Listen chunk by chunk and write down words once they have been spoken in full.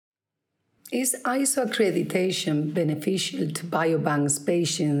Is ISO accreditation beneficial to biobanks,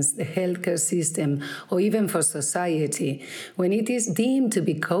 patients, the healthcare system, or even for society when it is deemed to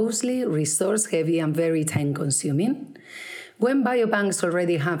be costly, resource-heavy, and very time-consuming? When biobanks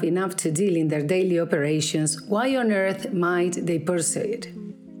already have enough to deal in their daily operations, why on earth might they pursue it?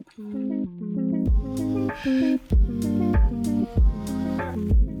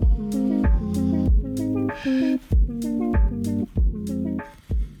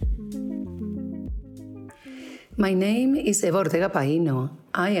 My name is Eva Ortega Paino.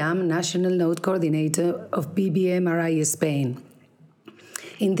 I am National Node Coordinator of BBMRI Spain.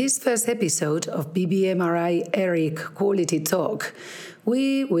 In this first episode of BBMRI ERIC Quality Talk,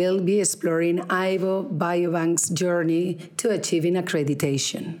 we will be exploring IVO Biobank's journey to achieving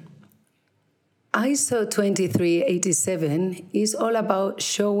accreditation. ISO 2387 is all about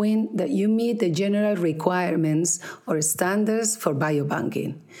showing that you meet the general requirements or standards for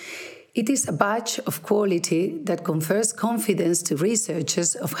biobanking. It is a badge of quality that confers confidence to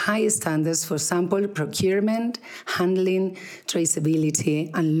researchers of high standards for sample procurement, handling,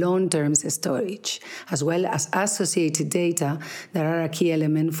 traceability, and long-term storage, as well as associated data that are a key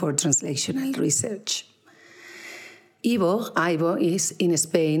element for translational research. IVO is in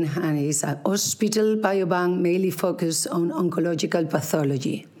Spain and is a hospital biobank mainly focused on oncological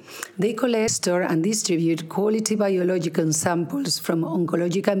pathology. They collect, store, and distribute quality biological samples from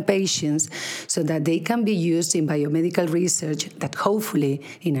oncological patients so that they can be used in biomedical research that hopefully,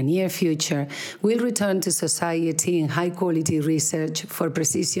 in a near future, will return to society in high-quality research for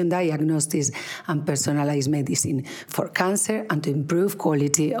precision diagnostics and personalized medicine for cancer and to improve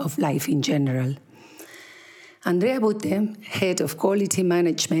quality of life in general. Andrea Butte, Head of Quality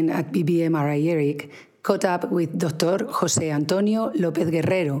Management at BBMRI ERIC, caught up with Dr. José Antonio López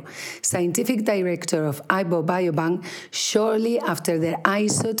Guerrero, Scientific Director of IVO Biobank, shortly after the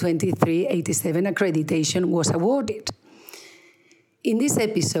ISO 2387 accreditation was awarded. In this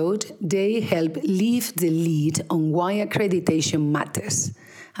episode, they help leave the lead on why accreditation matters.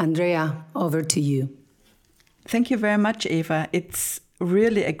 Andrea, over to you. Thank you very much, Eva. It's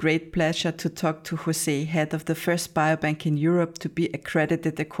really a great pleasure to talk to José, head of the first biobank in Europe to be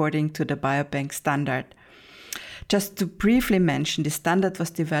accredited according to the biobank standard. Just to briefly mention, the standard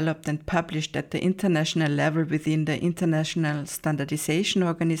was developed and published at the international level within the International Standardization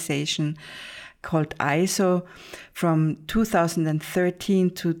Organization called ISO from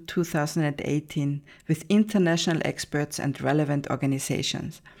 2013 to 2018 with international experts and relevant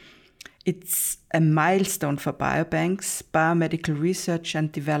organizations. It's a milestone for biobanks, biomedical research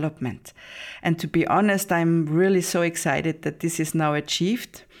and development. And to be honest, I'm really so excited that this is now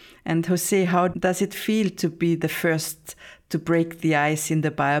achieved. And José, how does it feel to be the first to break the ice in the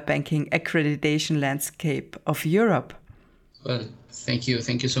biobanking accreditation landscape of Europe? Well, thank you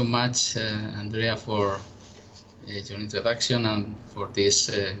so much, Andrea, for your introduction and for this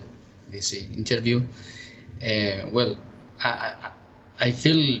interview. I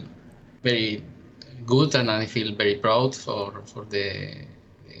feel very good and I feel very proud for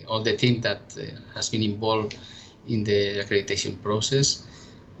all the team that has been involved in the accreditation process.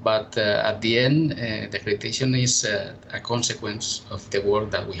 But at the end, the accreditation is a consequence of the work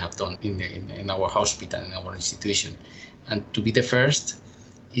that we have done in our hospital, in our institution. And to be the first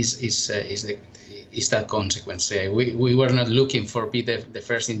is that consequence. We were not looking for be the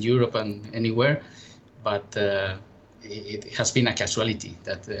first in Europe and anywhere, but it has been a casualty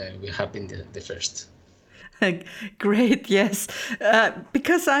that we have been the first. Great, yes.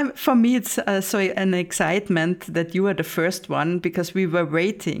 Because for me, it's so an excitement that you are the first one, because we were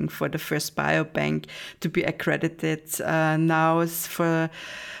waiting for the first biobank to be accredited now for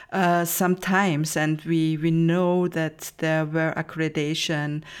some times, and we know that there were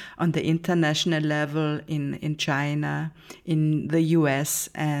accreditation on the international level in China, in the US,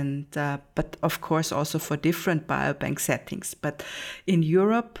 and but of course also for different biobank settings. But in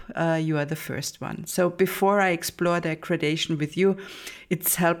Europe, you are the first one. So before I explore the accreditation with you,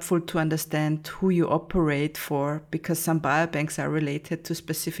 it's helpful to understand who you operate for, because some biobanks are related to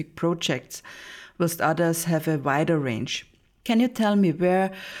specific projects, whilst others have a wider range. Can you tell me,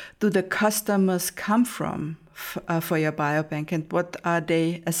 where do the customers come from for your biobank, and what are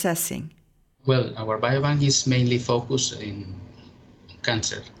they assessing? Well, our biobank is mainly focused in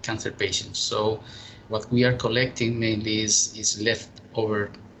cancer patients. So what we are collecting mainly is leftover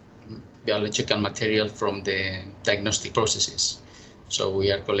biological material from the diagnostic processes. So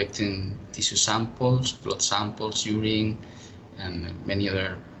we are collecting tissue samples, blood samples, urine, and many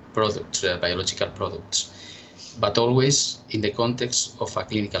other products, biological products, but always in the context of a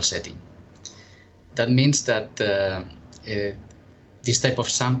clinical setting. That means that These type of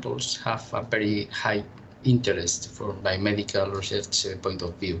samples have a very high interest from biomedical research point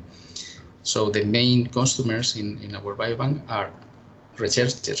of view. So the main customers in our biobank are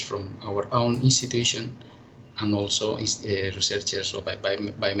researchers from our own institution and also researchers or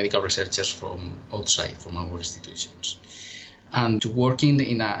biomedical researchers from outside, from our institutions. And to work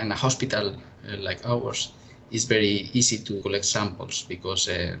in a hospital like ours is very easy to collect samples because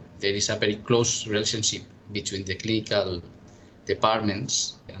there is a very close relationship between the clinical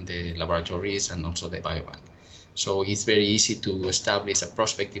departments and the laboratories and also the biobank. So it's very easy to establish a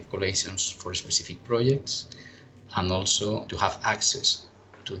prospective collations for specific projects and also to have access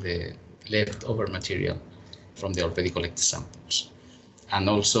to the leftover material from the already collected samples. And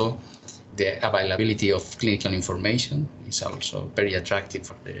also the availability of clinical information is also very attractive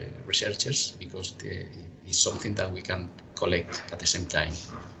for the researchers because it's something that we can collect at the same time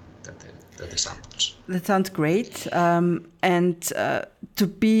that the samples. That sounds great. And to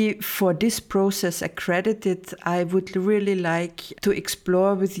be for this process accredited, I would really like to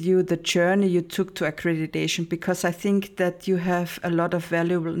explore with you the journey you took to accreditation, because I think that you have a lot of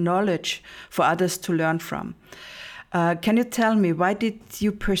valuable knowledge for others to learn from. Can you tell me, why did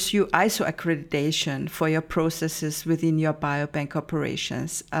you pursue ISO accreditation for your processes within your biobank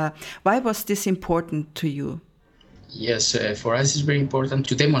operations? Why was this important to you? Yes, for us it's very important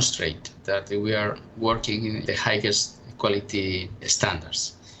to demonstrate that we are working in the highest quality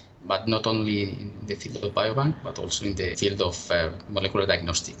standards, but not only in the field of biobank, but also in the field of molecular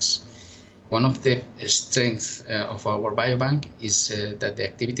diagnostics. One of the strengths of our biobank is that the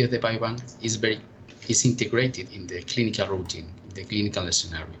activity of the biobank is integrated in the clinical routine, in the clinical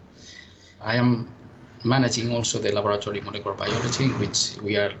scenario. I am managing also the laboratory molecular biology, in which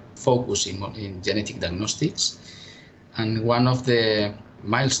we are focusing in genetic diagnostics. And one of the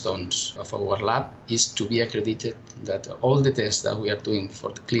milestones of our lab is to be accredited that all the tests that we are doing for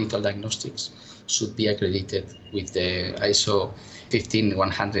the clinical diagnostics should be accredited with the ISO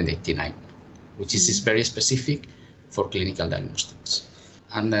 15189, which is very specific for clinical diagnostics.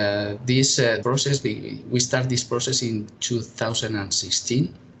 And this process, we start this process in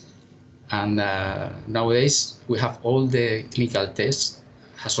 2016. And nowadays we have all the clinical tests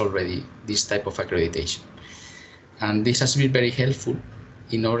has already this type of accreditation. And this has been very helpful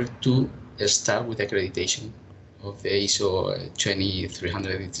in order to start with accreditation of the ISO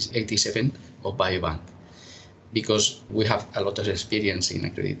 20387 of Biobank, because we have a lot of experience in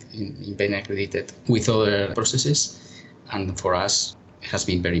being accredited with other processes, and for us it has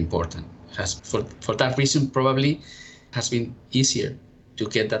been very important. For that reason, probably has been easier to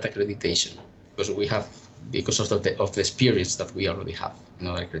get that accreditation because of the experience that we already have in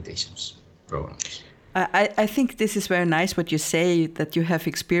other accreditations programs. I think this is very nice what you say, that you have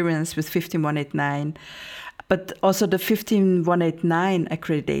experience with 15189, but also the 15189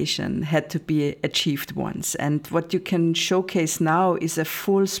 accreditation had to be achieved once. And what you can showcase now is a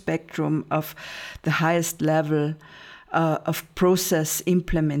full spectrum of the highest level of process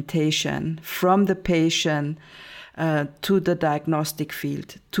implementation, from the patient to the diagnostic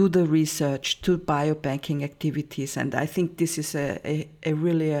field, to the research, to biobanking activities. And I think this is a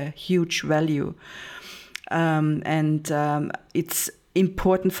really a huge value. It's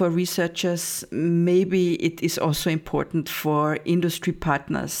important for researchers. Maybe it is also important for industry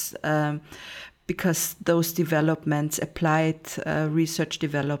partners, because those developments, applied research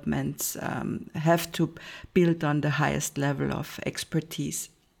developments, have to build on the highest level of expertise.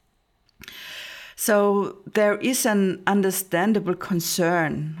 So there is an understandable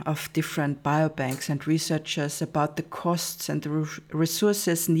concern of different biobanks and researchers about the costs and the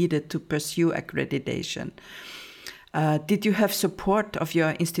resources needed to pursue accreditation. Did you have support of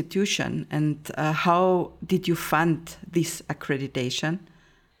your institution, and how did you fund this accreditation?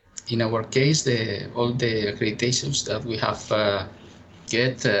 In our case, all the accreditations that we have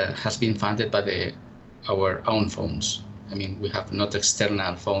has been funded by our own funds. I mean, we have not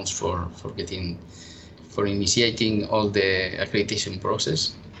external funds for initiating all the accreditation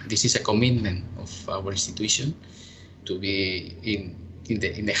process. This is a commitment of our institution to be in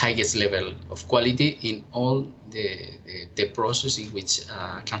the highest level of quality in all the process in which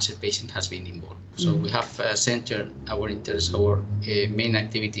a cancer patient has been involved. So we have centered our interest, our main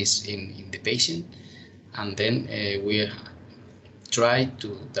activities in the patient, and then we try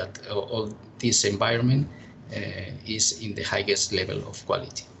that all this environment is in the highest level of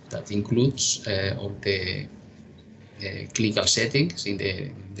quality. That includes all the clinical settings in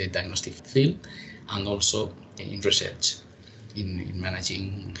the diagnostic field, and also in research, in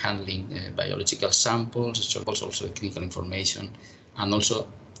managing, handling biological samples, also clinical information, and also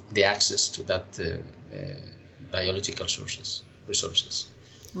the access to that biological sources resources.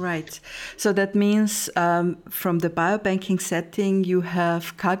 Right. So that means from the biobanking setting, you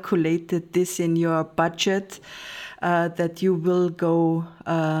have calculated this in your budget that you will go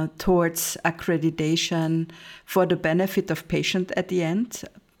towards accreditation for the benefit of patient at the end,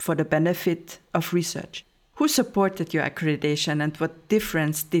 for the benefit of research. Who supported your accreditation and what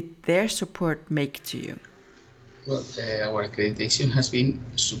difference did their support make to you? Well, our accreditation has been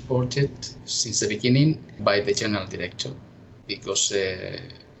supported since the beginning by the general director because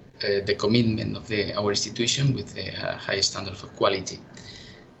the commitment of our institution with a high standard of quality,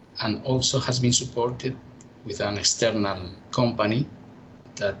 and also has been supported with an external company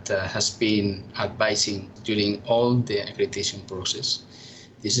that has been advising during all the accreditation process.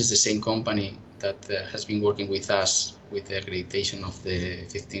 This is the same company that has been working with us with the accreditation of the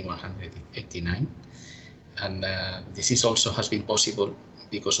 15189. And this also has been possible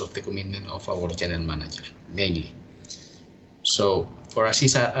because of the commitment of our general manager, mainly. So for us,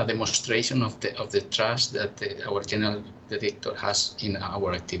 it's a demonstration of the trust that our general director has in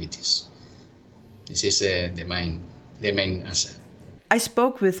our activities. This is the main answer. I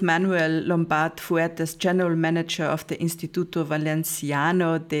spoke with Manuel Lombard Fuertes, General Manager of the Instituto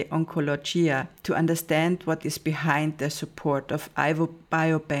Valenciano de Oncología, to understand what is behind the support of IVO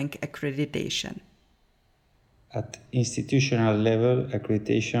Biobank accreditation. At institutional level,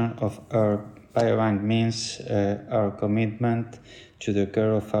 accreditation of our biobank means our commitment to the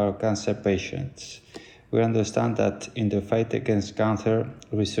care of our cancer patients. We understand that in the fight against cancer,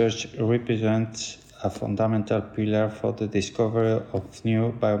 research represents a fundamental pillar for the discovery of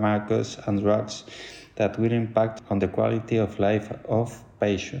new biomarkers and drugs that will impact on the quality of life of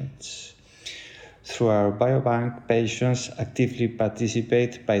patients. Through our biobank, patients actively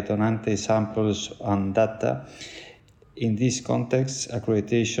participate by donating samples and data. In this context,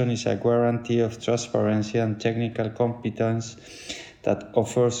 accreditation is a guarantee of transparency and technical competence that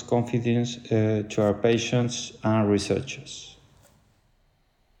offers confidence to our patients and researchers.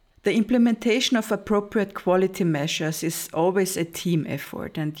 The implementation of appropriate quality measures is always a team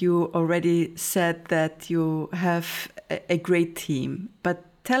effort, and you already said that you have a great team. But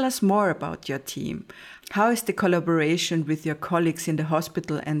tell us more about your team. How is the collaboration with your colleagues in the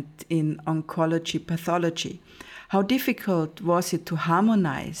hospital and in oncology pathology? How difficult was it to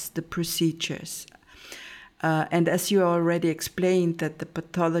harmonize the procedures? And as you already explained, that the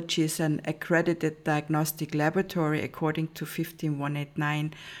pathology is an accredited diagnostic laboratory according to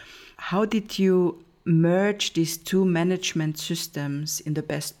 15189, how did you merge these two management systems in the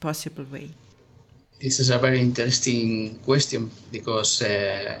best possible way? This is a very interesting question because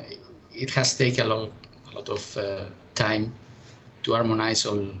it has taken a lot of time to harmonize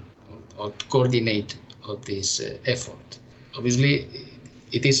or to coordinate all this effort. Obviously,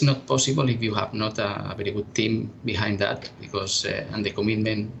 it is not possible if you have not a very good team behind that because and the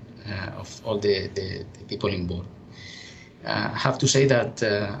commitment of all the people involved. I have to say that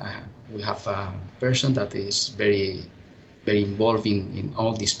we have a person that is very involved in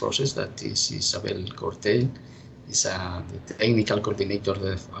all this process, that is Isabel Cortel, is the technical coordinator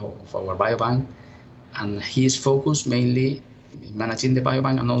of our biobank, and he is focused mainly in managing the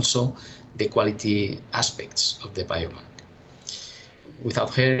biobank and also the quality aspects of the biobank.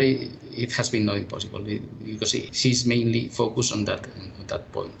 Without her, it has been not impossible because she's mainly focused on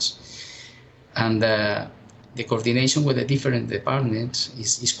that point. And the coordination with the different departments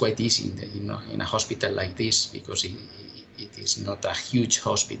is quite easy in a hospital like this because it is not a huge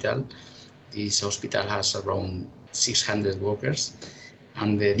hospital. This hospital has around 600 workers,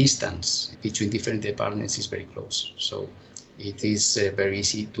 and the distance between different departments is very close. So it is very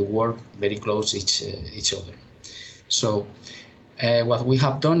easy to work very close each other. So what we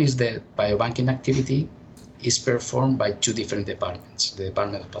have done is the biobanking activity is performed by two different departments. The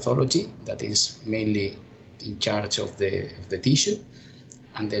Department of Pathology, that is mainly in charge of the tissue,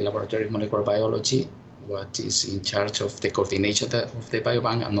 and the Laboratory of Molecular Biology, what is in charge of the coordination of the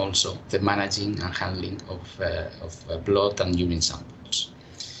biobank and also the managing and handling of blood and urine samples.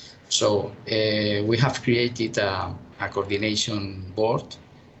 So we have created a coordination board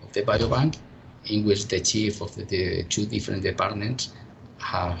of the biobank in which the chief of the two different departments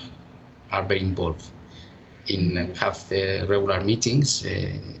are very involved. We have the regular meetings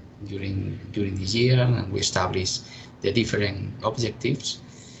during the year, and we establish the different objectives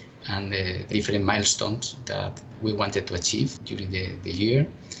and the different milestones that we wanted to achieve during the year,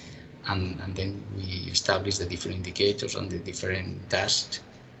 and then we establish the different indicators and the different tasks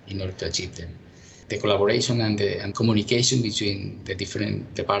in order to achieve them. The collaboration and communication between the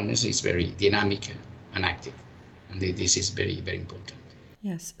different departments is very dynamic and active, and this is very, very important.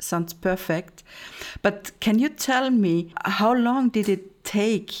 Yes, sounds perfect. But can you tell me, how long did it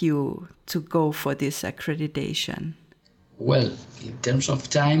take you to go for this accreditation? Well, in terms of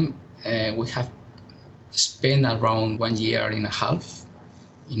time, we have spent around 1.5 years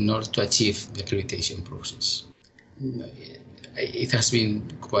in order to achieve the accreditation process. It has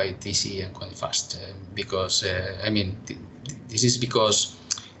been quite easy and quite fast because, this is because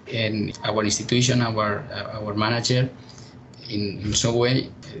in our institution, our manager, in some way,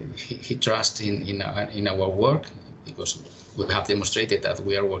 he trusts in our work, because we have demonstrated that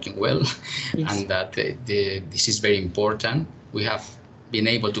we are working well. Yes. And that this is very important. We have been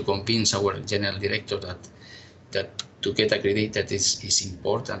able to convince our general director that to get accredited is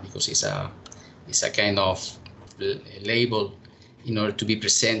important, because it's a kind of label in order to be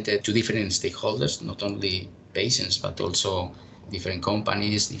presented to different stakeholders, not only patients, but also different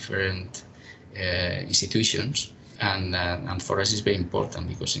companies, different institutions. And for us, it's very important,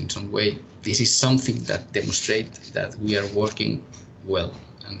 because in some way, this is something that demonstrates that we are working well,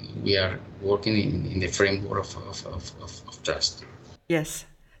 and we are working in the framework of trust. Yes,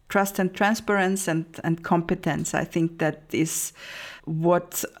 trust and transparency and competence. I think that is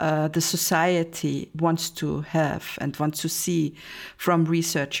what the society wants to have and wants to see from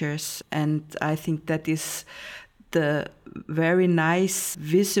researchers. And I think that is the very nice,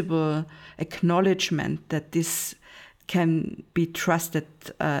 visible acknowledgement that this can be trusted,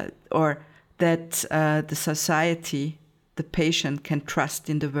 or that the society, the patient, can trust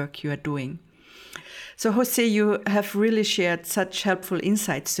in the work you are doing. So, Jose, you have really shared such helpful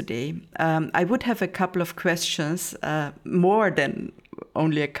insights today. I would have a couple of questions, more than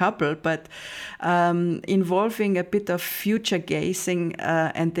only a couple, but involving a bit of future gazing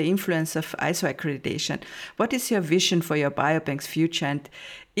and the influence of ISO accreditation. What is your vision for your biobank's future? And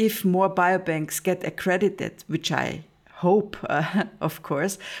if more biobanks get accredited, which I hope, of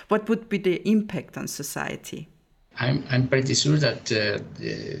course, what would be the impact on society? I'm pretty sure that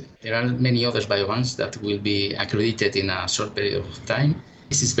there are many other biobanks that will be accredited in a short period of time.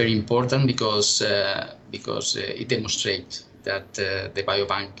 This is very important because it demonstrates that the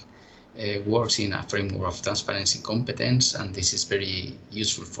biobank works in a framework of transparency and competence, and this is very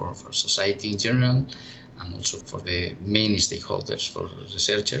useful for society in general, and also for the main stakeholders, for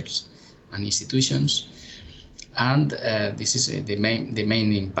researchers and institutions. And this is the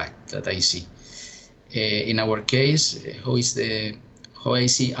main impact that I see. In our case, how I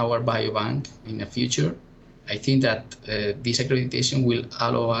see our biobank in the future, I think that this accreditation will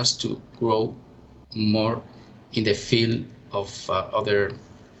allow us to grow more in the field of other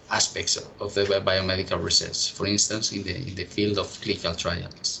aspects of the biomedical research. For instance, in the field of clinical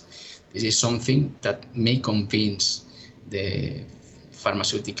trials. This is something that may convince the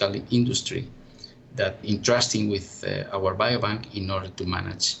pharmaceutical industry that entrusting with our biobank in order to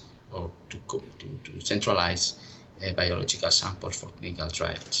manage or to centralize biological samples for clinical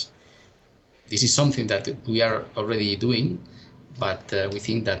trials. This is something that we are already doing, but we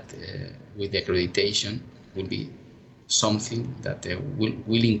think that with the accreditation will be something that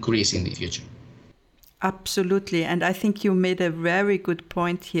will increase in the future. Absolutely. And I think you made a very good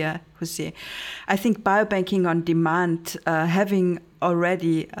point here, Jose. I think biobanking on demand, having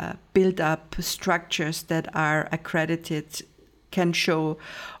already built up structures that are accredited, can show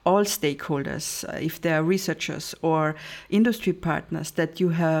all stakeholders, if they are researchers or industry partners, that you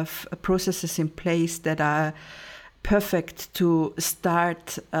have processes in place that are perfect to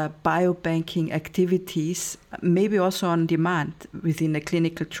start biobanking activities, maybe also on demand within a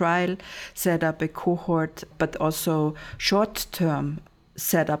clinical trial, set up a cohort, but also short-term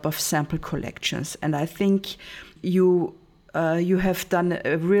setup of sample collections. And I think you have done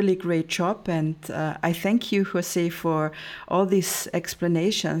a really great job, and I thank you, Jose, for all these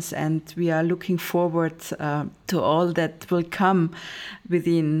explanations, and we are looking forward to all that will come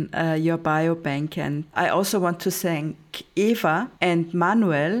within your biobank. And I also want to thank Eva and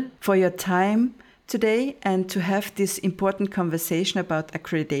Manuel for your time today and to have this important conversation about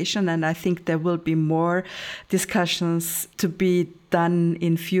accreditation. And I think there will be more discussions to be done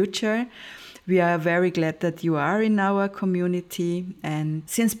in future. We are very glad that you are in our community. And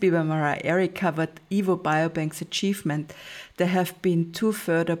since Biber-Marais-Eric covered IVO Biobank's achievement, there have been 2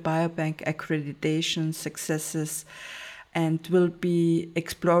 further biobank accreditation successes, and we'll be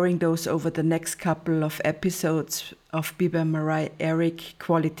exploring those over the next couple of episodes of Biber-Marais-Eric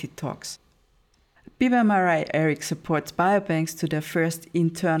Quality Talks. Biber-Marais-Eric supports biobanks to their first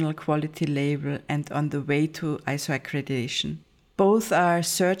internal quality label and on the way to ISO accreditation. Both are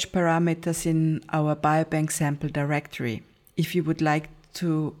search parameters in our biobank sample directory. If you would like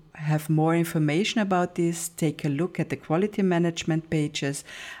to have more information about this, take a look at the quality management pages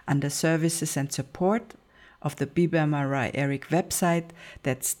under services and support of the BBMRI-ERIC website.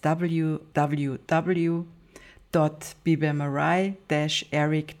 That's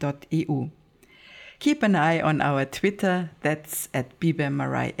www.bbmri-eric.eu. Keep an eye on our Twitter, that's at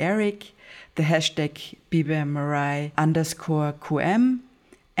 @BBMRI-ERIC, the hashtag #BBMRI_QM,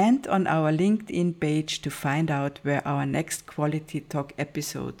 and on our LinkedIn page to find out where our next Quality Talk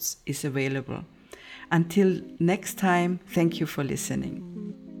episodes is available. Until next time, thank you for listening.